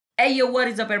Hey yo, what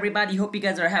is up everybody? Hope you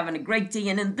guys are having a great day,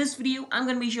 and in this video I'm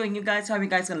going to be showing you guys how you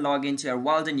guys can log into your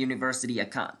Walden University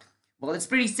account. Well, it's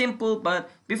pretty simple, but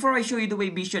before I show you the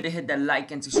way, be sure to hit that like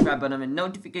and subscribe button and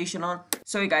notification on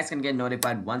so you guys can get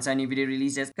notified once our new video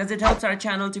releases, because it helps our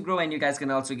channel to grow, and you guys can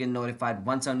also get notified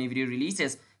once our new video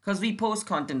releases because we post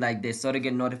content like this. So to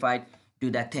get notified,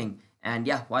 do that thing. And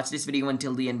yeah, watch this video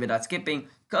until the end without skipping,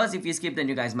 because if you skip then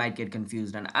you guys might get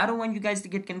confused, and I don't want you guys to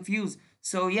get confused.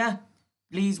 So yeah,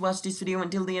 please watch this video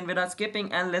until the end without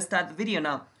skipping, and let's start the video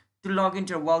now. To log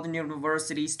into your Walden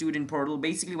University Student Portal,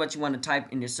 basically what you want to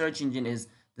type in your search engine is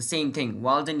the same thing,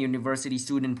 Walden University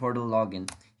Student Portal login.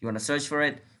 You want to search for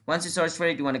it. Once you search for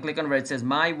it, you want to click on where it says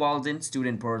My Walden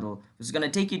Student Portal. This is going to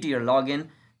take you to your login,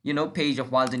 page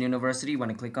of Walden University. You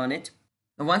want to click on it.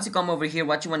 Now once you come over here,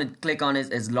 what you want to click on is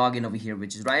login over here,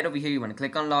 which is right over here. You want to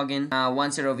click on login.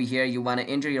 Once you're over here, you want to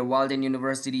enter your Walden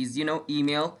University's,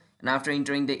 email. And after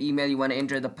entering the email, you want to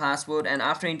enter the password. And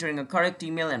after entering a correct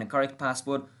email and a correct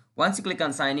password, once you click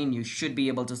on sign in, you should be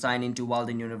able to sign into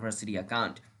Walden University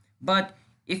account. But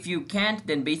if you can't,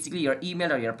 then basically your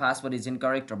email or your password is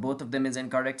incorrect, or both of them is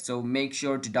incorrect. So make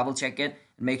sure to double check it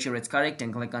and make sure it's correct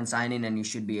and click on sign in, and you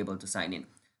should be able to sign in.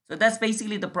 So that's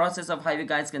basically the process of how you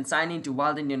guys can sign into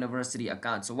Walden University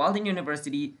account. So Walden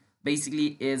University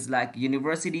basically is like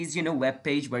university's web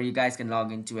page where you guys can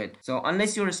log into it. So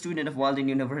unless you're a student of Walden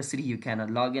University, you cannot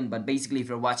log in, but basically if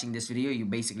you're watching this video, you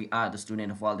basically are the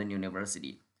student of Walden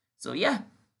University. So yeah,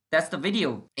 that's the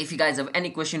video. If you guys have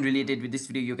any question related with this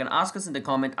video, you can ask us in the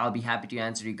comment. I'll be happy to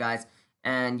answer you guys.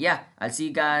 And yeah, I'll see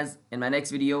you guys in my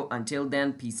next video. Until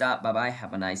then, peace out, bye bye,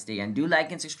 have a nice day, and do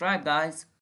like and subscribe guys.